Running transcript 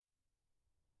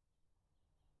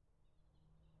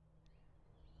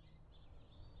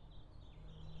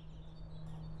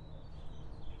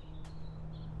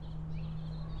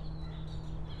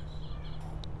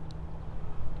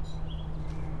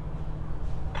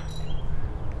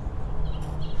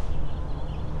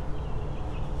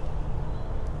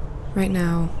Right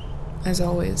now, as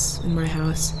always, in my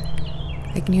house,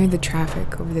 I can hear the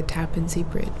traffic over the Tappan Zee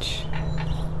Bridge.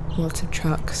 Lots of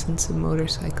trucks and some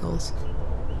motorcycles.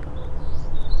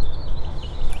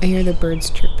 I hear the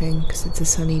birds chirping because it's a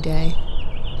sunny day.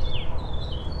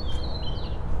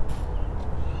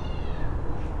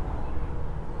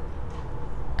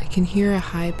 I can hear a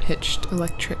high-pitched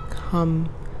electric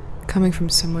hum coming from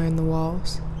somewhere in the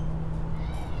walls.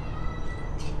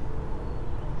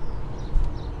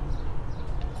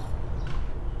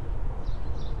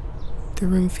 The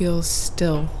room feels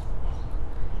still,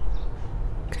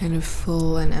 kind of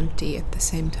full and empty at the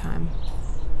same time.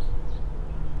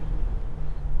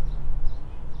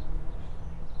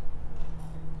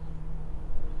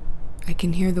 I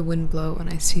can hear the wind blow when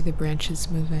I see the branches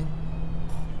moving.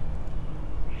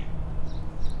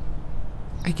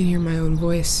 I can hear my own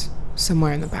voice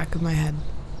somewhere in the back of my head.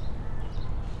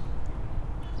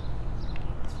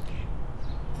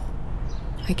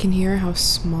 I can hear how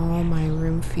small my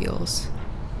room feels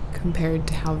compared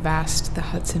to how vast the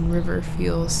Hudson River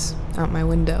feels out my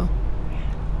window.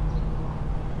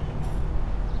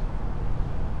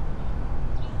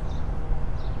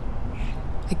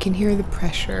 I can hear the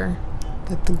pressure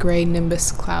that the gray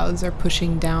nimbus clouds are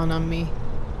pushing down on me.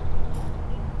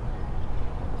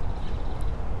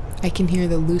 I can hear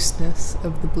the looseness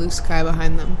of the blue sky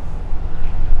behind them.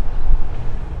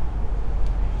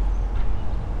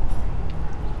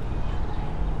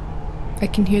 I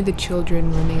can hear the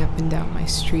children running up and down my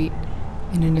street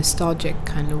in a nostalgic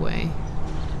kind of way.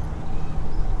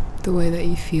 The way that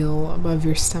you feel above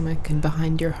your stomach and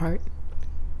behind your heart.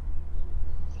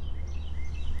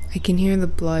 I can hear the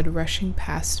blood rushing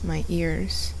past my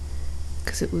ears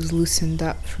because it was loosened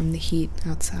up from the heat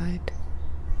outside.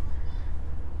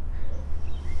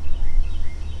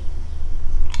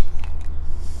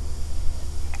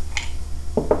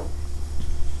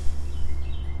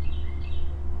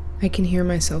 I can hear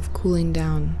myself cooling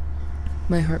down,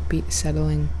 my heartbeat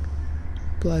settling,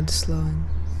 blood slowing,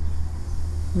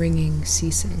 ringing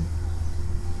ceasing.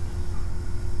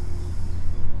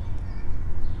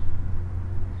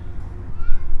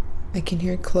 I can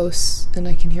hear close and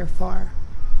I can hear far.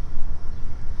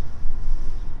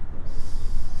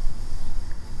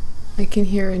 I can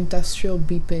hear industrial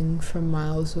beeping from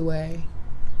miles away,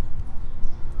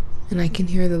 and I can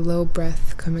hear the low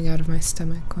breath coming out of my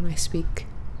stomach when I speak.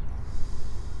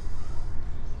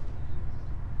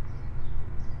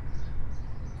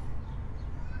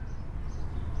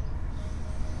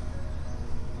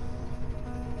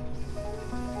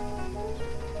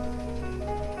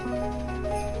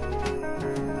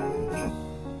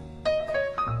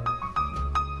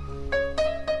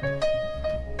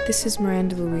 This is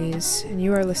Miranda Louise, and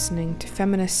you are listening to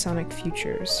Feminist Sonic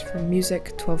Futures from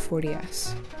Music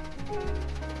 1240S.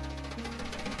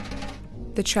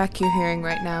 The track you're hearing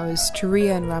right now is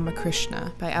Turiya and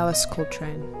Ramakrishna by Alice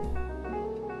Coltrane.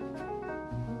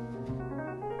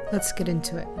 Let's get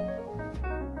into it.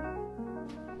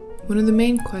 One of the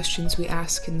main questions we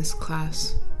ask in this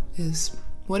class is,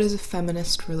 what is a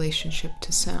feminist relationship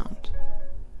to sound?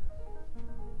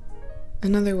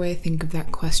 Another way to think of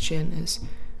that question is,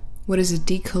 what is a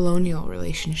decolonial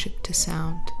relationship to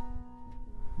sound?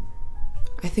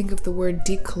 I think of the word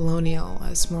decolonial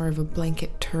as more of a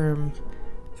blanket term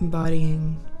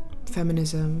embodying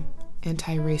feminism,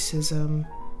 anti-racism,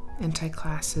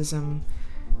 anti-classism,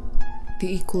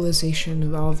 the equalization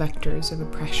of all vectors of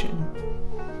oppression.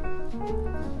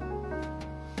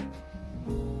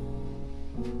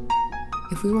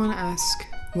 If we want to ask,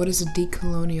 what is a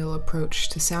decolonial approach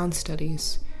to sound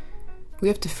studies, we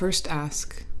have to first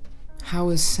ask, how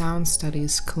is sound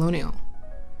studies colonial?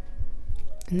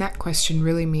 And that question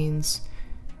really means,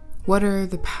 what are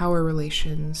the power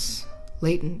relations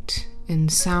latent in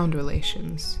sound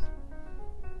relations?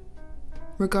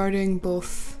 Regarding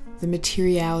both the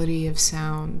materiality of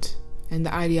sound and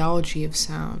the ideology of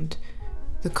sound,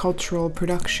 the cultural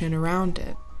production around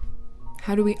it,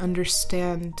 how do we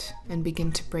understand and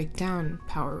begin to break down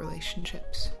power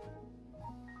relationships?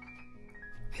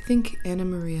 I think Ana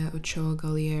Maria Ochoa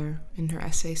Gallier, in her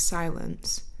essay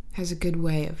Silence, has a good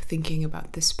way of thinking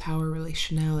about this power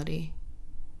relationality.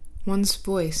 One's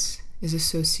voice is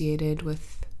associated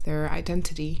with their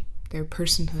identity, their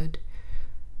personhood.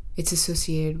 It's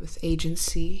associated with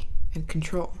agency and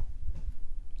control.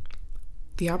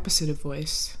 The opposite of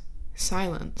voice,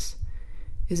 silence,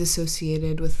 is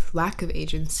associated with lack of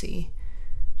agency,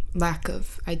 lack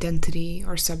of identity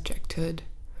or subjecthood.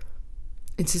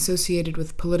 It's associated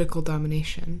with political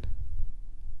domination.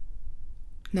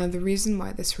 Now, the reason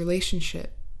why this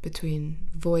relationship between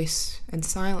voice and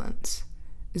silence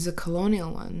is a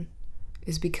colonial one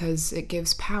is because it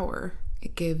gives power,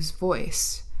 it gives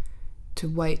voice to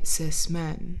white cis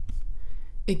men.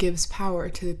 It gives power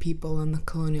to the people on the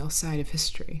colonial side of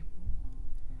history.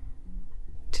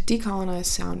 To decolonize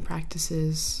sound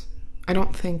practices, I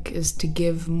don't think is to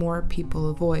give more people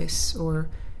a voice or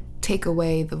take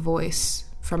away the voice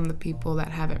from the people that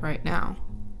have it right now.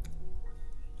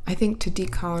 I think to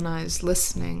decolonize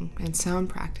listening and sound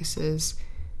practices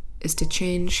is to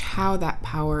change how that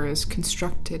power is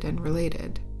constructed and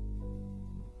related.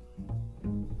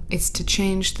 It's to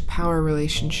change the power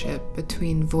relationship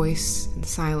between voice and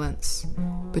silence,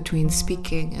 between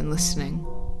speaking and listening.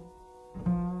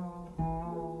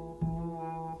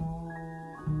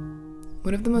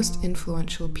 One of the most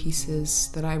influential pieces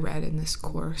that I read in this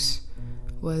course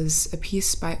was a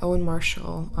piece by Owen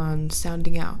Marshall on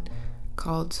sounding out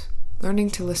called Learning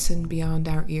to Listen Beyond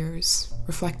Our Ears,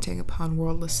 Reflecting Upon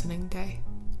World Listening Day.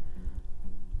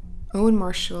 Owen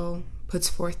Marshall puts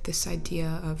forth this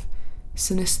idea of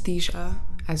synesthesia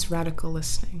as radical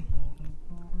listening.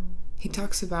 He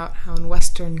talks about how in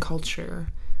Western culture,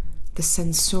 the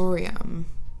sensorium,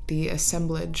 the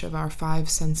assemblage of our five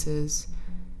senses,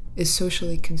 is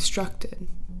socially constructed.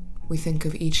 We think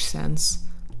of each sense,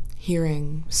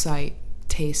 hearing, sight,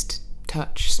 taste,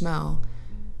 touch, smell,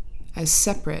 as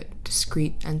separate,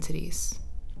 discrete entities.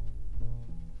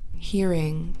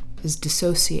 Hearing is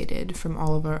dissociated from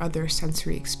all of our other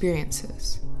sensory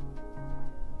experiences.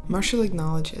 Marshall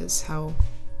acknowledges how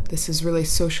this is really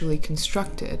socially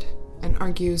constructed and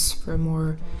argues for a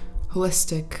more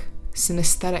holistic,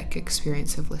 synesthetic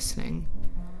experience of listening,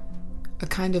 a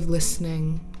kind of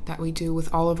listening that we do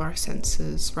with all of our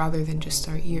senses rather than just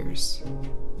our ears.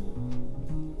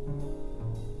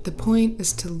 The point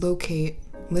is to locate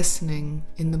listening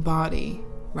in the body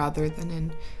rather than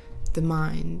in the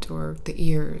mind or the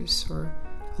ears or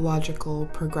a logical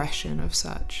progression of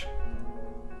such.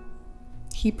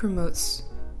 He promotes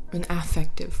an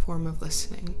affective form of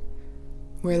listening,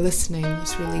 where listening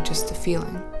is really just a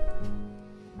feeling.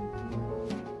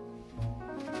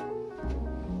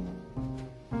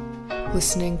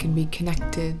 Listening can be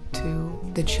connected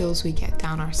to the chills we get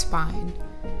down our spine,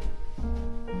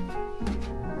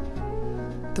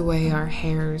 the way our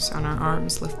hairs on our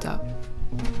arms lift up,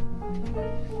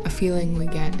 a feeling we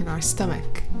get in our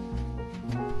stomach,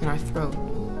 in our throat.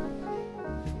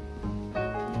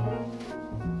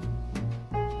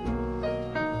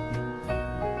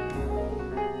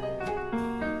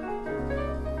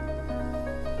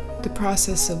 The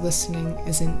process of listening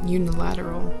isn't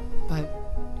unilateral, but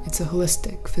it's a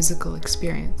holistic physical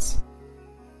experience.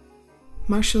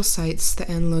 Marshall cites the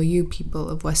Nloyu people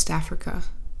of West Africa.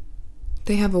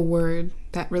 They have a word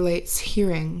that relates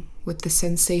hearing with the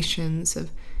sensations of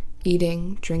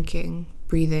eating, drinking,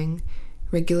 breathing,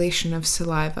 regulation of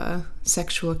saliva,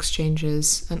 sexual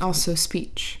exchanges, and also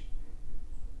speech.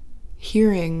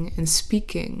 Hearing and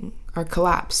speaking are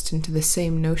collapsed into the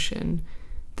same notion,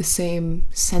 the same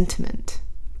sentiment,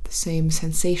 the same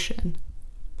sensation.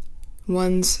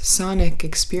 One's sonic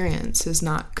experience is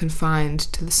not confined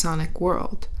to the sonic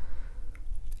world.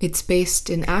 It's based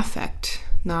in affect,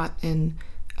 not in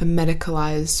a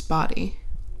medicalized body.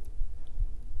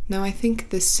 Now, I think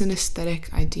this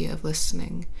synesthetic idea of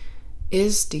listening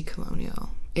is decolonial,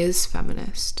 is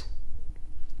feminist.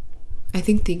 I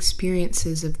think the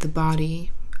experiences of the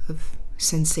body, of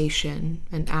sensation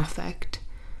and affect,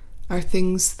 are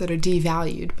things that are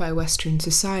devalued by Western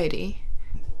society.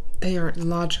 They aren't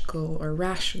logical or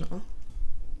rational.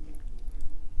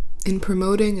 In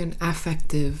promoting an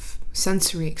affective,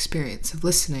 sensory experience of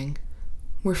listening,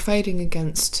 we're fighting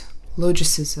against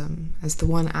logicism as the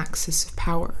one axis of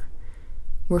power.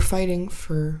 We're fighting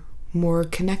for more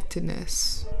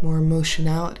connectedness, more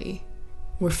emotionality.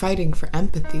 We're fighting for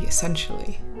empathy,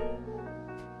 essentially.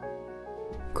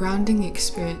 Grounding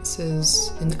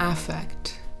experiences in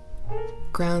affect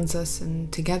grounds us in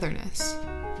togetherness.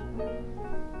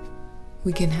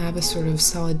 We can have a sort of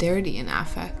solidarity in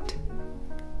affect,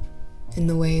 in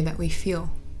the way that we feel,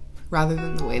 rather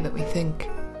than the way that we think.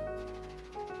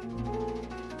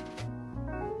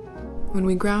 When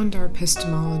we ground our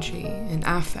epistemology in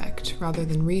affect rather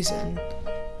than reason,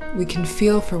 we can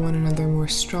feel for one another more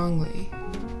strongly.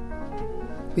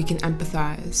 We can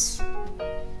empathize.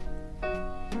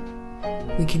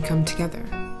 We can come together.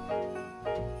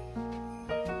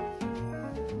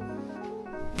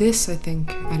 This, I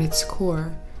think, at its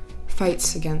core,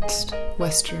 fights against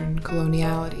Western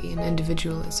coloniality and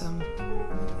individualism.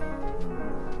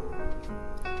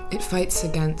 It fights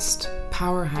against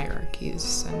power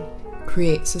hierarchies and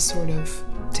creates a sort of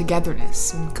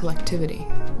togetherness and collectivity.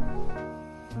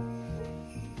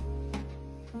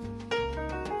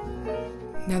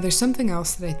 Now, there's something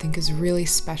else that I think is really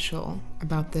special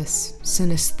about this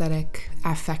synesthetic,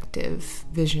 affective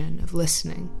vision of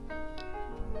listening.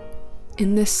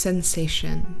 In this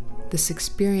sensation, this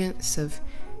experience of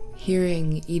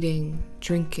hearing, eating,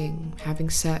 drinking, having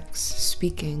sex,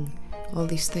 speaking, all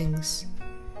these things,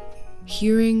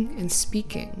 hearing and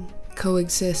speaking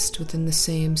coexist within the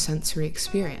same sensory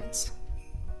experience.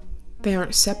 They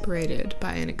aren't separated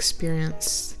by an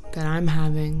experience that I'm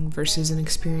having versus an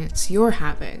experience you're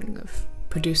having of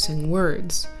producing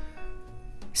words.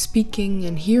 Speaking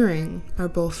and hearing are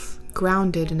both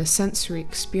grounded in a sensory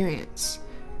experience,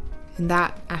 and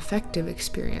that affective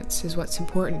experience is what's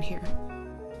important here.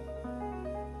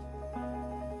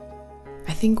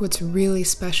 I think what's really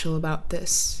special about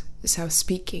this is how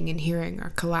speaking and hearing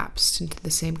are collapsed into the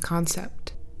same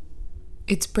concept.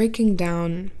 It's breaking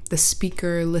down the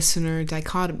speaker-listener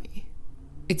dichotomy.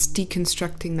 It's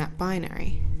deconstructing that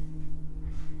binary.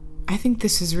 I think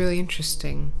this is really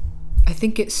interesting. I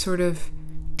think it sort of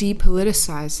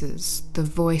depoliticizes the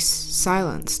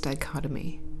voice-silence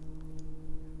dichotomy.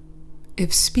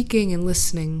 If speaking and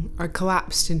listening are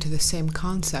collapsed into the same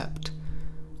concept,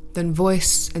 then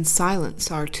voice and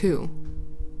silence are too.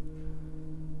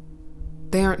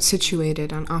 They aren't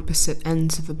situated on opposite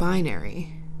ends of a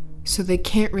binary, so they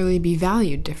can't really be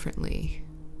valued differently.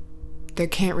 There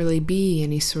can't really be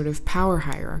any sort of power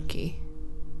hierarchy.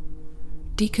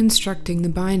 Deconstructing the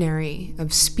binary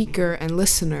of speaker and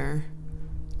listener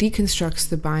deconstructs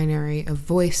the binary of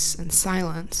voice and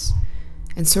silence,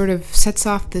 and sort of sets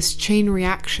off this chain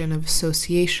reaction of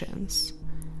associations.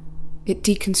 It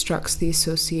deconstructs the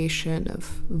association of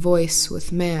voice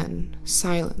with man,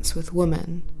 silence with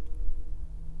woman.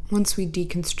 Once we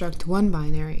deconstruct one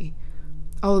binary,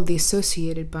 all of the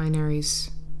associated binaries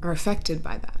are affected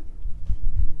by that.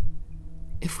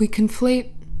 If we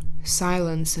conflate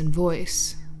silence and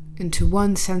voice into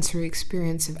one sensory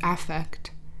experience of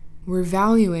affect, we're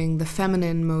valuing the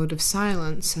feminine mode of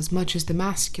silence as much as the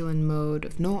masculine mode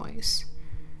of noise.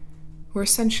 We're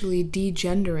essentially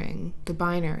degendering the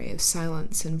binary of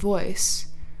silence and voice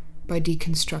by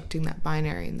deconstructing that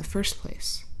binary in the first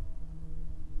place.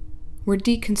 We're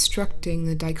deconstructing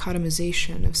the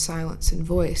dichotomization of silence and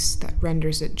voice that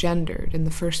renders it gendered in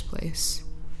the first place.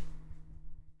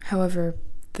 However,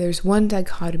 there's one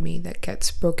dichotomy that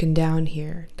gets broken down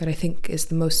here that I think is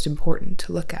the most important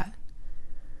to look at.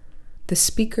 The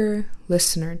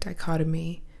speaker-listener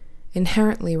dichotomy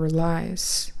inherently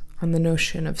relies on the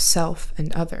notion of self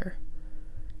and other.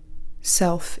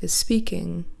 Self is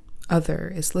speaking,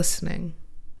 other is listening.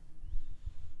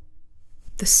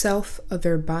 The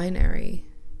self-other binary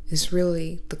is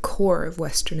really the core of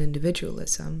Western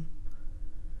individualism.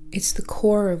 It's the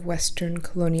core of Western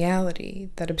coloniality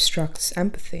that obstructs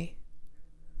empathy.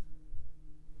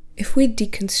 If we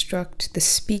deconstruct the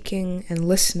speaking and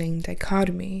listening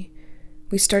dichotomy,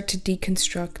 we start to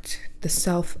deconstruct the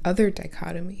self-other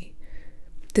dichotomy.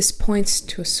 This points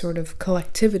to a sort of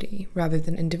collectivity rather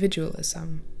than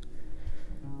individualism.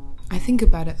 I think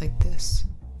about it like this.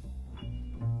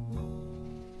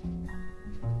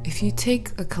 If you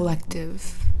take a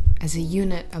collective as a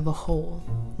unit of a whole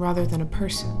rather than a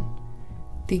person,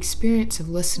 the experience of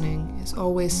listening is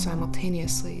always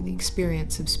simultaneously the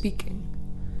experience of speaking.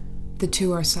 The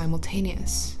two are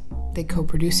simultaneous. They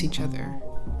co-produce each other.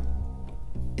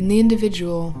 In the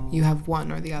individual, you have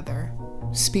one or the other,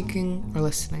 speaking or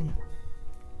listening.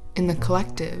 In the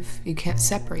collective, you can't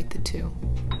separate the two.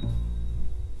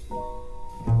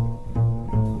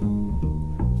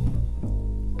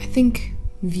 I think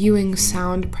viewing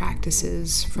sound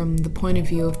practices from the point of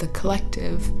view of the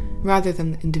collective rather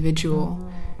than the individual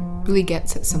really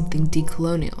gets at something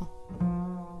decolonial.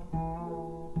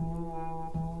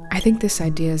 I think this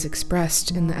idea is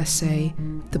expressed in the essay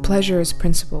The Pleasure as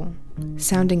Principle,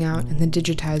 Sounding Out and the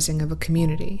Digitizing of a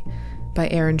Community by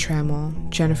Aaron Trammell,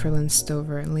 Jennifer Lynn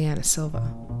Stover, and Leanna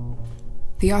Silva.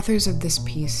 The authors of this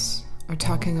piece are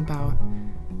talking about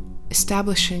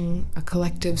establishing a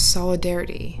collective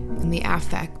solidarity in the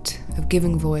affect of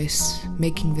giving voice,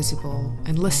 making visible,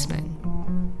 and listening.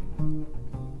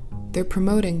 They're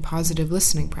promoting positive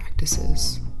listening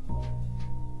practices.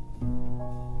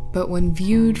 But when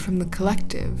viewed from the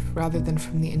collective rather than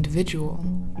from the individual,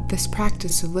 this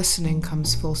practice of listening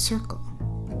comes full circle.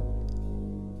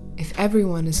 If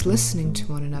everyone is listening to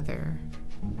one another,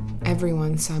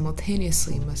 everyone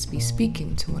simultaneously must be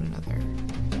speaking to one another.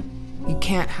 You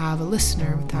can't have a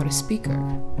listener without a speaker.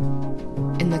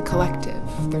 In the collective,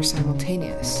 they're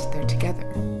simultaneous, they're together.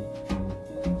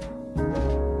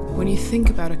 When you think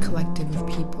about a collective of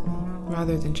people,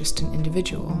 rather than just an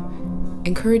individual,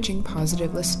 Encouraging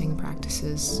positive listening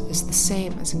practices is the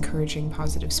same as encouraging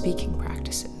positive speaking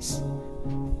practices.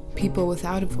 People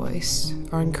without a voice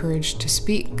are encouraged to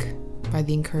speak by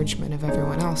the encouragement of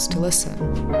everyone else to listen.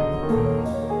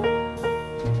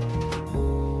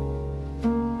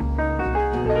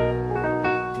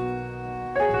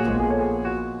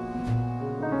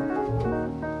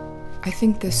 I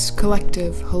think this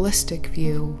collective, holistic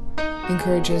view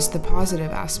encourages the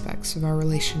positive aspects of our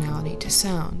relationality to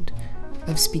sound,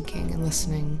 of speaking and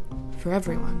listening for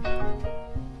everyone.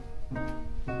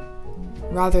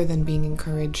 Rather than being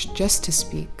encouraged just to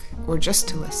speak or just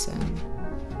to listen,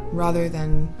 rather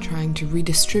than trying to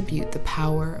redistribute the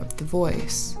power of the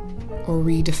voice or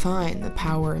redefine the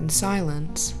power in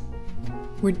silence,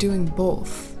 we're doing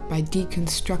both by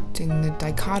deconstructing the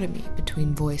dichotomy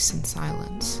between voice and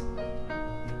silence.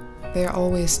 They are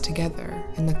always together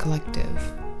in the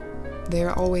collective. They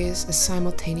are always a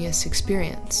simultaneous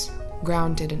experience,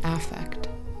 grounded in affect.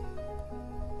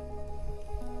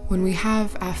 When we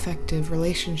have affective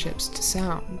relationships to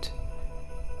sound,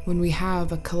 when we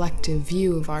have a collective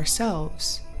view of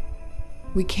ourselves,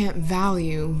 we can't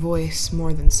value voice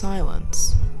more than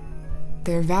silence.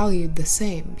 They're valued the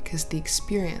same because the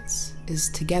experience is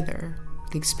together,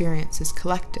 the experience is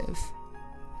collective.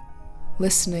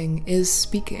 Listening is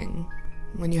speaking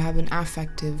when you have an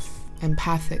affective,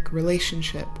 empathic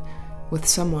relationship with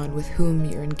someone with whom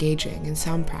you're engaging in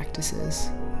sound practices.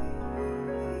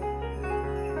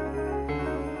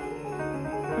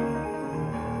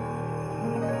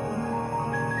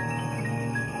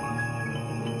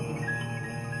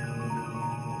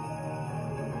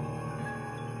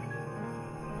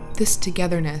 This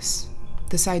togetherness,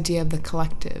 this idea of the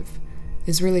collective,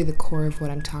 is really the core of what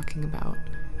I'm talking about.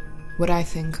 What I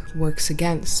think works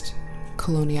against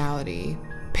coloniality,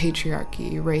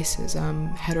 patriarchy,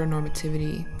 racism,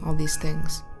 heteronormativity, all these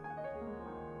things.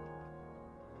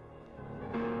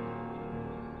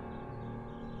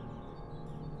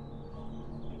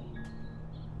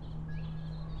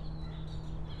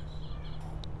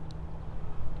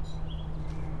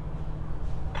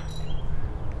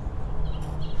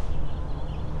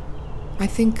 I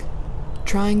think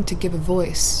trying to give a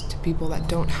voice to people that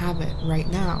don't have it right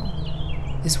now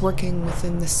is working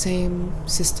within the same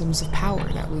systems of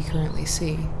power that we currently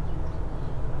see.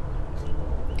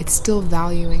 It's still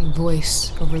valuing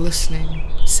voice over listening,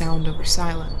 sound over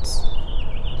silence.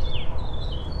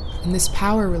 And this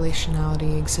power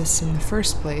relationality exists in the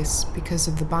first place because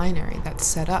of the binary that's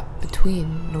set up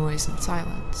between noise and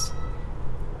silence.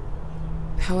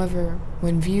 However,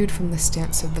 when viewed from the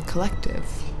stance of the collective,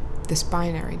 this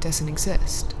binary doesn't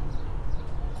exist.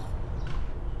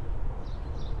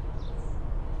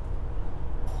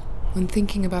 When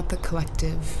thinking about the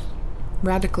collective,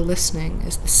 radical listening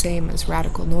is the same as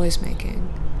radical noisemaking.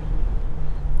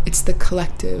 It's the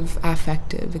collective,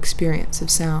 affective experience of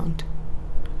sound.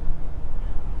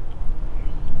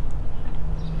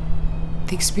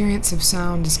 The experience of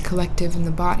sound is collective in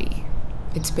the body.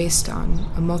 It's based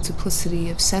on a multiplicity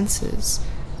of senses,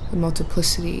 a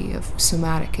multiplicity of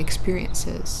somatic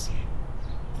experiences.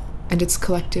 And it's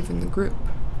collective in the group.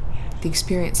 The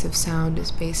experience of sound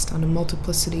is based on a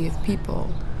multiplicity of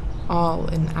people, all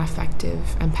in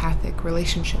affective, empathic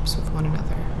relationships with one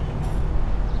another.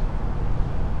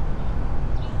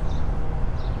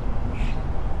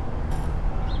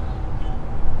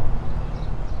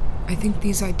 I think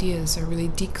these ideas are really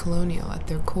decolonial at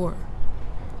their core.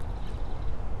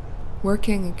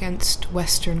 Working against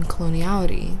Western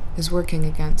coloniality is working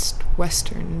against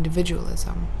Western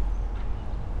individualism.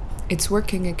 It's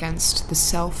working against the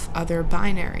self-other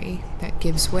binary that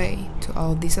gives way to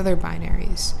all of these other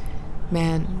binaries: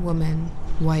 man, woman,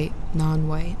 white,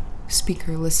 non-white,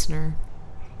 speaker, listener,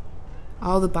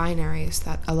 all the binaries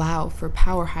that allow for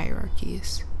power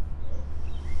hierarchies.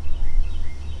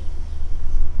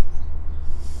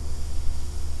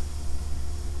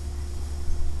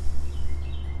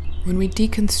 When we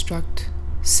deconstruct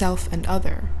self and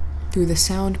other through the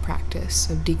sound practice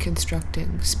of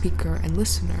deconstructing speaker and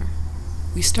listener,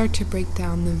 we start to break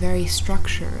down the very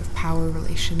structure of power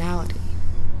relationality.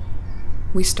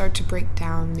 We start to break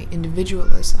down the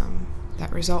individualism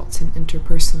that results in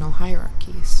interpersonal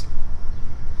hierarchies.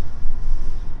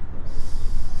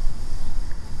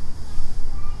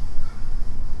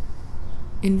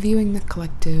 In viewing the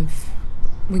collective,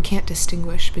 we can't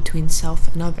distinguish between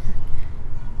self and other.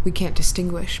 We can't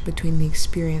distinguish between the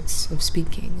experience of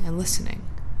speaking and listening.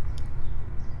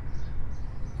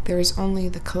 There is only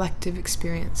the collective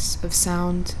experience of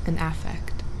sound and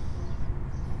affect.